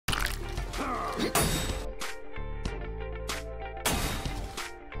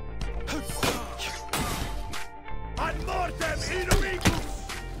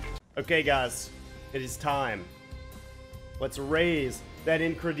Okay, guys, it is time. Let's raise that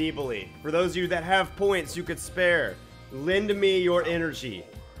Incredibili. For those of you that have points you could spare, lend me your energy.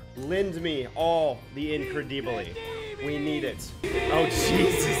 Lend me all the Incredibili. We need it. Oh,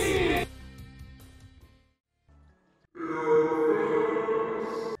 Jesus.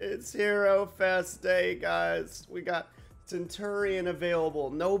 It's Hero Fest Day, guys. We got Centurion available.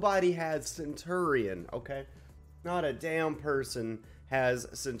 Nobody has Centurion, okay? Not a damn person has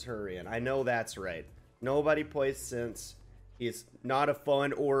Centurion. I know that's right. Nobody plays Cinch. He's not a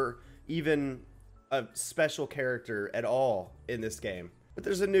fun or even a special character at all in this game. But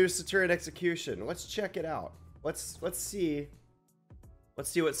there's a new Centurion execution. Let's check it out. Let's see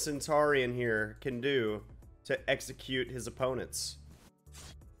what Centurion here can do to execute his opponents.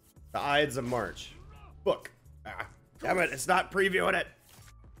 The Ides of March. Book. Ah, damn it, it's not previewing it.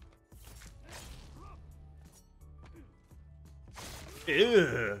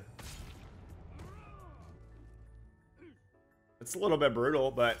 Ew. It's a little bit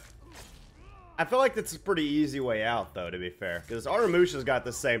brutal, but I feel like that's a pretty easy way out, though, to be fair. Because Aramusha's got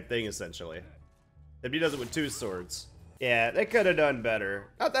the same thing, essentially. If he does it with 2 swords. Yeah, they could have done better.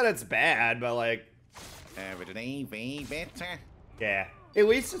 Not that it's bad, but like... Yeah. At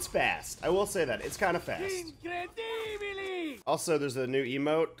least it's fast. I will say that. It's kind of fast. Also, there's a new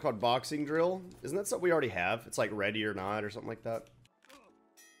emote called Boxing Drill. Isn't that something we already have? It's like ready or not or something like that.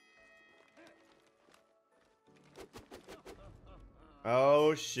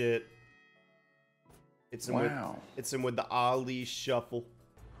 Oh, shit. It's him, it's him with the Ali Shuffle.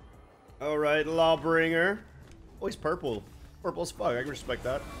 Alright, Lawbringer. Oh, he's purple. Purple as fuck. I can respect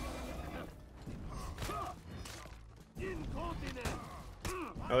that.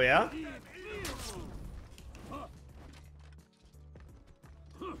 Oh, yeah?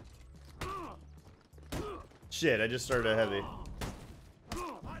 Shit, I just started a heavy.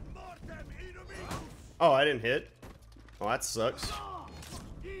 Oh, I didn't hit? Oh, that sucks.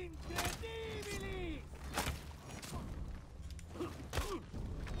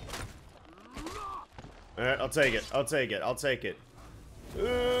 Alright, I'll take it. I'll take it. I'll take it.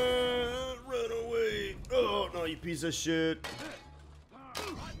 Run away. Oh, no, you piece of shit.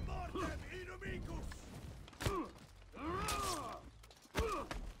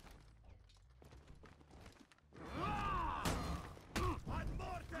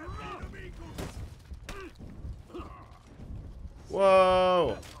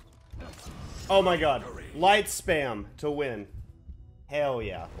 Whoa. Oh my god. Light spam to win. Hell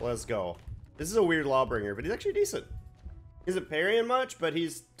yeah. Let's go. This is a weird Lawbringer, but he's actually decent. He isn't parrying much, but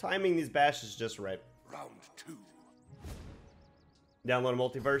he's timing these bashes just right. Round 2. Download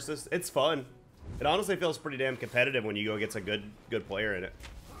Multiversus. It's fun. It honestly feels pretty damn competitive when you go against a good player in it.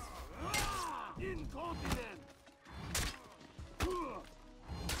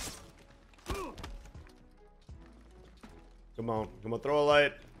 Come on, come on, throw a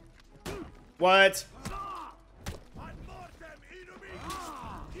light. What?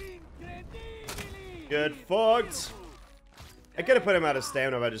 Get fucked. I could have put him out of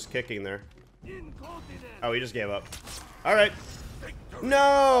stamina by just kicking there. Oh, he just gave up. Alright.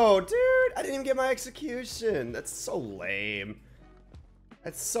 No, dude, I didn't even get my execution. That's so lame.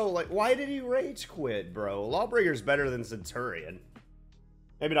 That's so lame. Why did he rage quit, bro? Lawbringer's better than Centurion.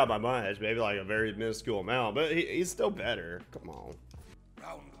 Maybe not by much, maybe like a very minuscule amount, but he's still better. Come on.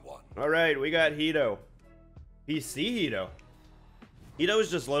 Round 1. Alright, we got Hito. PC Hito.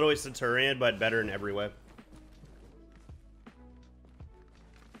 Hito's just literally Centurion, but better in every way.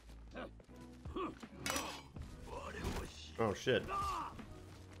 Oh shit.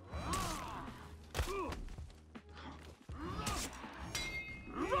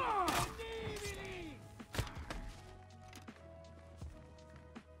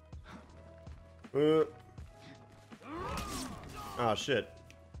 Oh shit.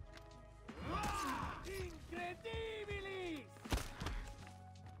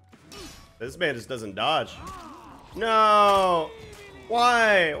 This man just doesn't dodge. No!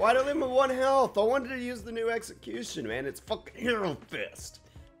 Why? Why did I leave him with 1 health? I wanted to use the new execution, man. It's fucking Hero Fest.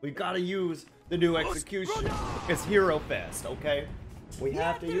 We gotta use the new execution. It's Hero Fest, okay? We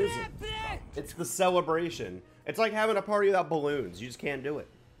have to use it. It's the celebration. It's like having a party without balloons. You just can't do it.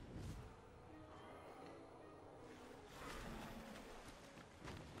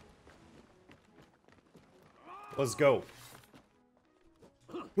 Let's go.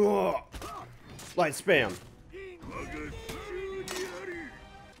 Oh, light spam.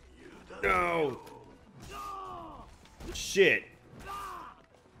 No. Shit.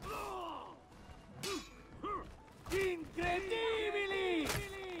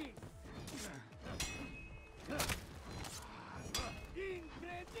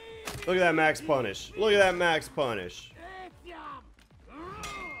 Look at that max punish. Look at that max punish.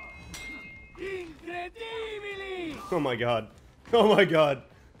 INCREDIBILIS! Oh my god. Oh my god.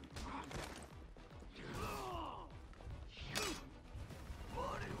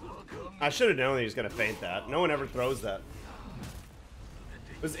 I should have known he was gonna feint that. No one ever throws that.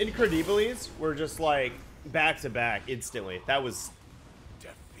 Those INCREDIBILIS were just like back to back instantly. That was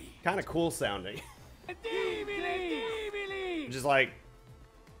kind of cool sounding. Just like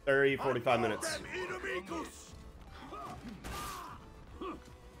 30, 45 minutes.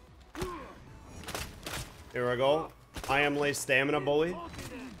 Here we go. I am lay stamina bully.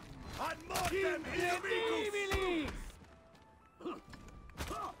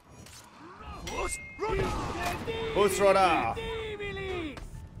 Busroda.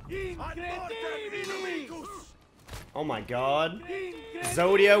 Oh my god.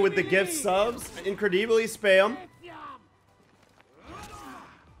 Zodia with the gift subs. INCREDIBILIS spam.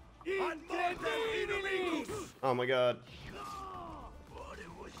 Oh my god.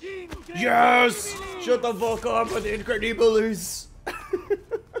 Yes! Shut the fuck up with INCREDIBILIS.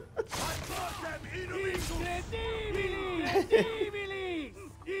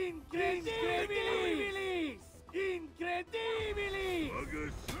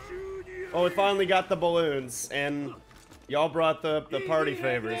 Oh, we finally got the balloons, and y'all brought the party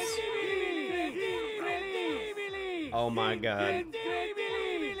favors. Oh my god.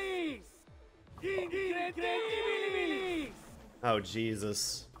 Oh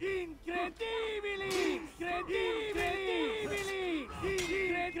Jesus.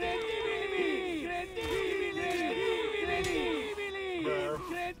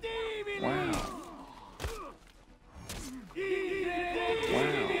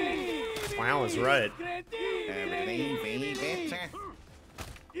 Wow is right.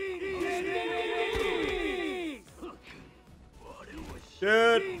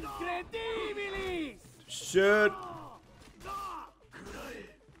 Shit. Shit.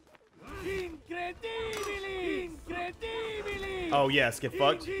 Oh yes, get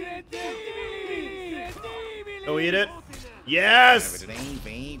fucked. Go eat it. Yes!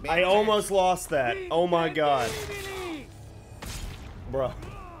 I almost lost that. Oh my god. Bruh.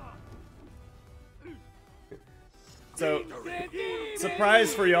 So,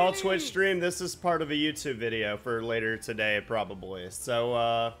 surprise for y'all Twitch stream, this is part of a YouTube video for later today probably.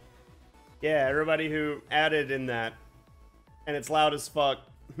 So, yeah, everybody who added in that, and it's loud as fuck,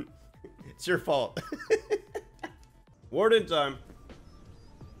 it's your fault. Warden time.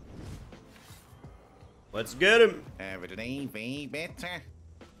 Let's get him. Everyday be better.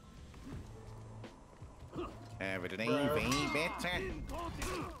 Everyday be better.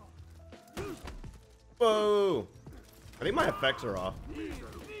 Whoa. I think my effects are off. You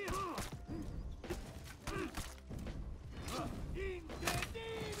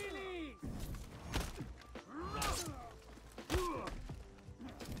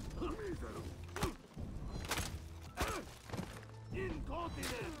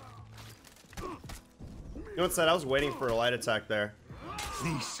know what said? I was waiting for a light attack there.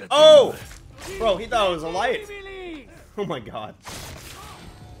 Oh! Bro, he thought it was a light. Oh my god.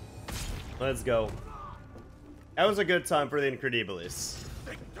 Let's go. That was a good time for the INCREDIBILIS.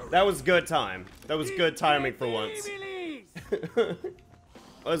 That was good time. That was good timing for once.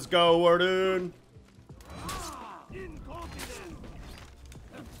 Let's go, Warden.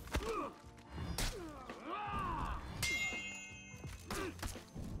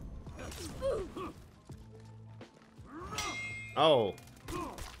 Oh.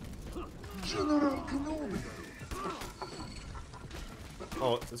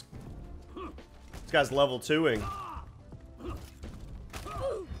 Oh, this guy's level 2-ing.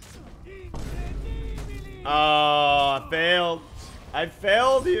 Oh, I failed. I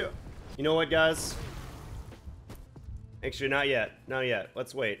failed you. You know what, guys? Actually, not yet. Not yet.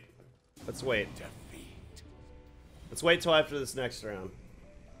 Let's wait. Let's wait. Let's wait till after this next round.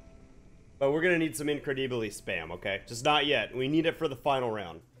 But we're gonna need some INCREDIBILIS spam, okay? Just not yet. We need it for the final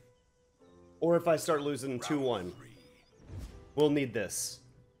round. Or if I start losing 2-1. We'll need this.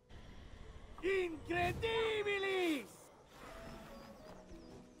 INCREDIBILIS!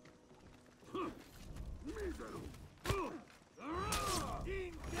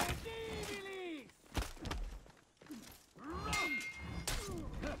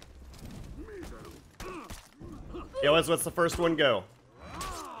 Yo, what's the first one go?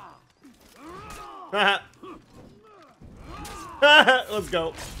 Let's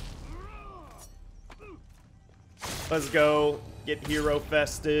go. Let's go. Get hero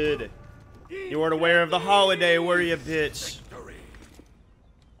fested. You weren't aware of the holiday, were you, bitch?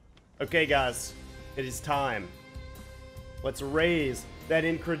 Okay, guys. It is time. Let's raise that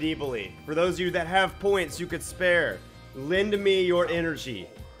Incredibili. For those of you that have points you could spare, lend me your energy.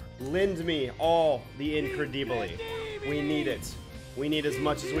 Lend me all the Incredibili. We need it. We need as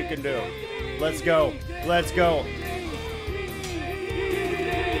much as we can do. Let's go. Let's go.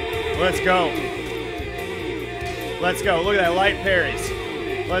 Let's go. Let's go. Look at that. Light parries.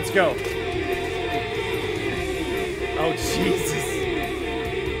 Let's go. Oh, Jesus.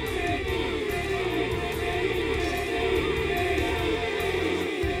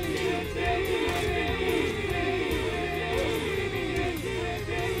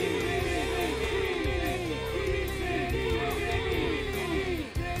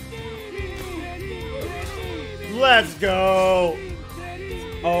 Let's go.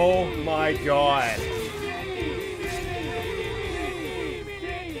 Oh my god.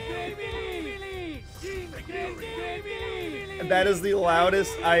 That is the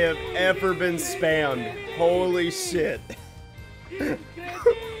loudest I have ever been spammed. Holy shit.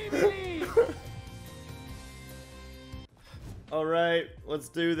 Alright, let's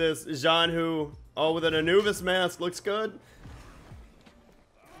do this. Jean-Hu. Oh, with an Anubis mask. Looks good.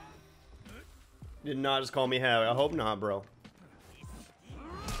 Did not just call me Havoc. I hope not, bro.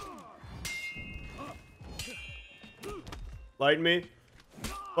 Light me.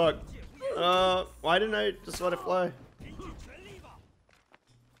 Fuck. Why didn't I just let it fly?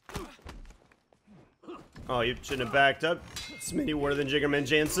 Oh, you shouldn't have backed up. Smitty Worthen Jiggerman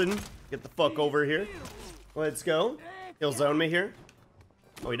Jansen. Get the fuck over here. Let's go. He'll zone me here.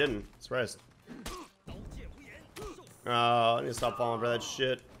 Oh, he didn't. Surprised. Oh, I need to stop falling for that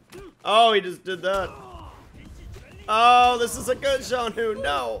shit. Oh, he just did that. Oh, this is a good Jean-Hu.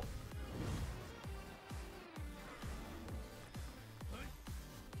 No.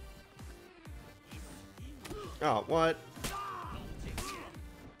 Oh, what?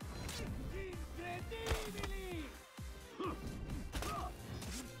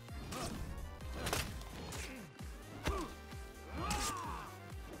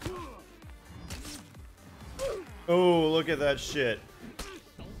 Oh, look at that shit.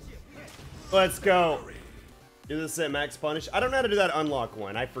 Let's go. Do this at max punish. I don't know how to do that unlock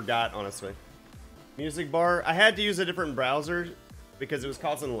one. I forgot, honestly. Music bar. I had to use a different browser because it was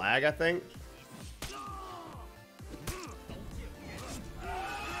causing lag, I think.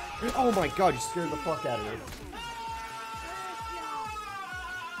 Oh my god, you scared the fuck out of me.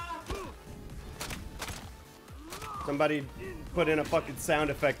 Somebody put in a fucking sound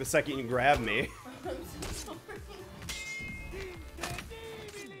effect the second you grab me.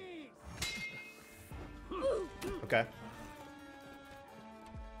 Okay.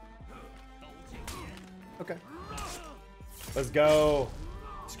 Okay. Let's go.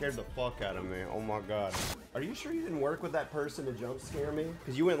 Scared the fuck out of me. Oh my god. Are you sure you didn't work with that person to jump scare me?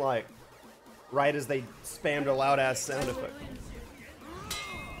 Because you went like right as they spammed a loud ass sound effect.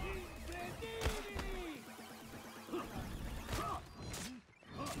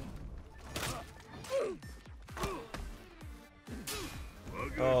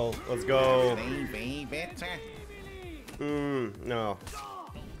 Oh, let's go. No.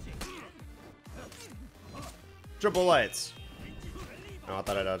 Triple lights. Oh, I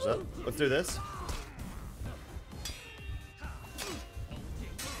thought I dodged that. Let's do this.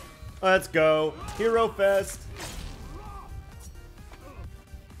 Let's go. Hero Fest.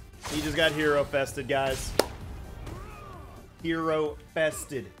 He just got Hero Fested, guys. Hero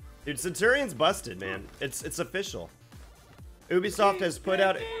Fested. Dude, Centurion's busted, man. It's official. Ubisoft has put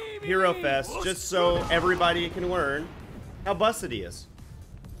out Hero Fest just so everybody can learn how busted he is.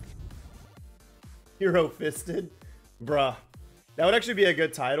 Hero Fisted? Bruh. That would actually be a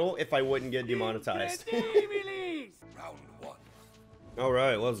good title if I wouldn't get demonetized. Round one.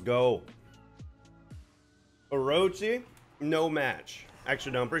 Alright, let's go. Orochi, no match.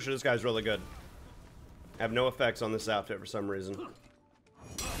 Actually, no, I'm pretty sure this guy's really good. I have no effects on this outfit for some reason.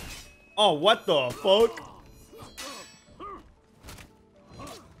 Oh, what the fuck?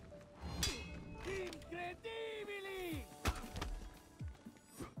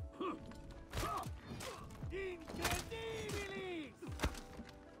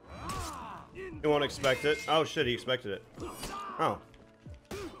 You won't expect it. Oh shit, he expected it. Oh.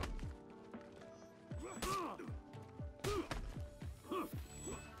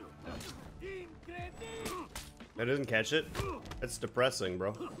 That doesn't catch it? That's depressing,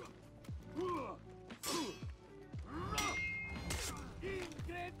 bro.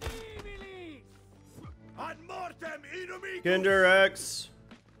 Kinder X.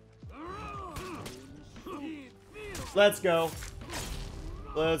 Let's go.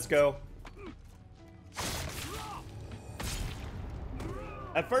 Let's go.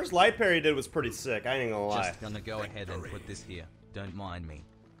 At first, light parry did was pretty sick. I ain't gonna lie. Just gonna go ahead and put this here. Don't mind me.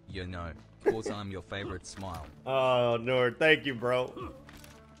 You know, cause I'm your favorite smile. Oh, Nord, thank you, bro.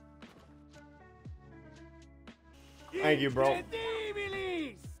 Thank you, bro.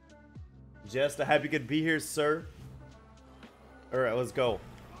 Incredibilis! Just happy you could be here, sir. Alright, let's go.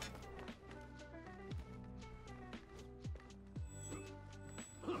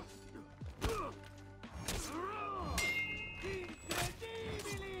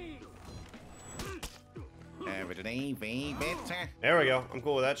 Every day better. There we go. I'm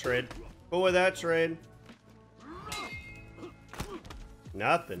cool with that trade. Cool with that trade.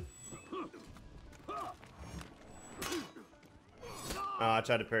 Nothing. Oh, I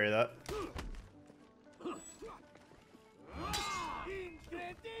tried to parry that.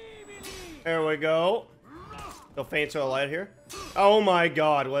 There we go. He'll feint to a light here. Oh my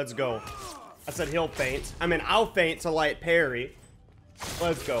god, let's go. I said he'll feint. I mean, I'll feint to light parry.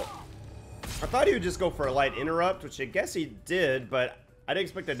 Let's go. I thought he would just go for a light interrupt, which I guess he did, but I didn't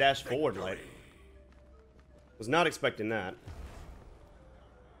expect a dash forward light. Was not expecting that.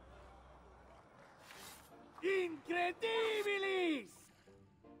 Incredibilis!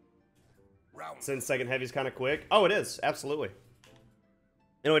 Since second heavy's kind of quick. Oh, it is. Absolutely.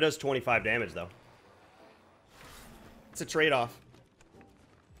 You know, it does 25 damage, though. It's a trade-off.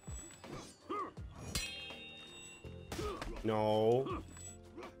 No.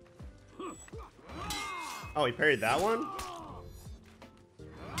 Oh, he parried that one?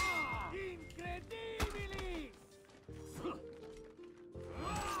 Incredibilis!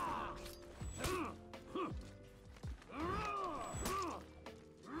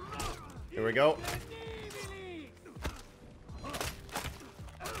 Here we go.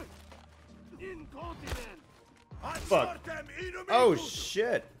 Fuck. Oh,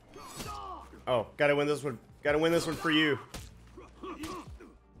 shit. Oh, gotta win this one. Gotta win this one for you.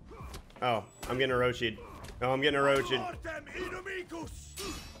 Oh, I'm getting a Rochied. Oh, I'm getting a Rochied.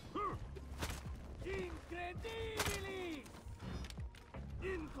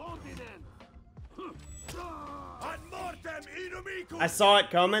 I saw it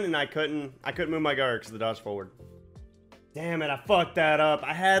coming and I couldn't move my guard because of the dodge forward. Damn it, I fucked that up.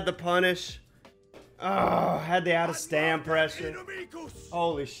 I had the punish. Oh, I had the out of stand pressure.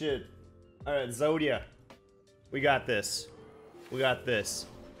 Holy shit. Alright, Zodia. We got this. We got this.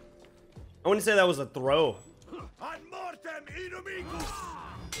 I wouldn't say that was a throw.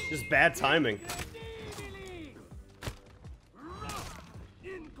 Just bad timing.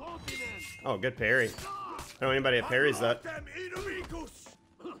 Oh, good parry. I don't know anybody that parries that.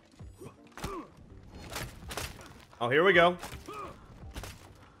 Oh, here we go.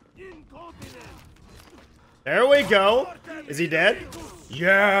 There we go. Is he dead?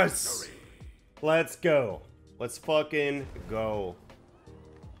 Yes. Let's go. Let's fucking go.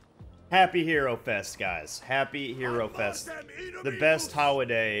 Happy Hero Fest, guys. Happy Hero Fest. The best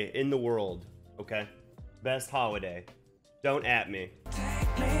holiday in the world. Okay? Best holiday. Don't at me.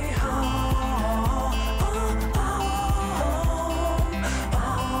 Take me home.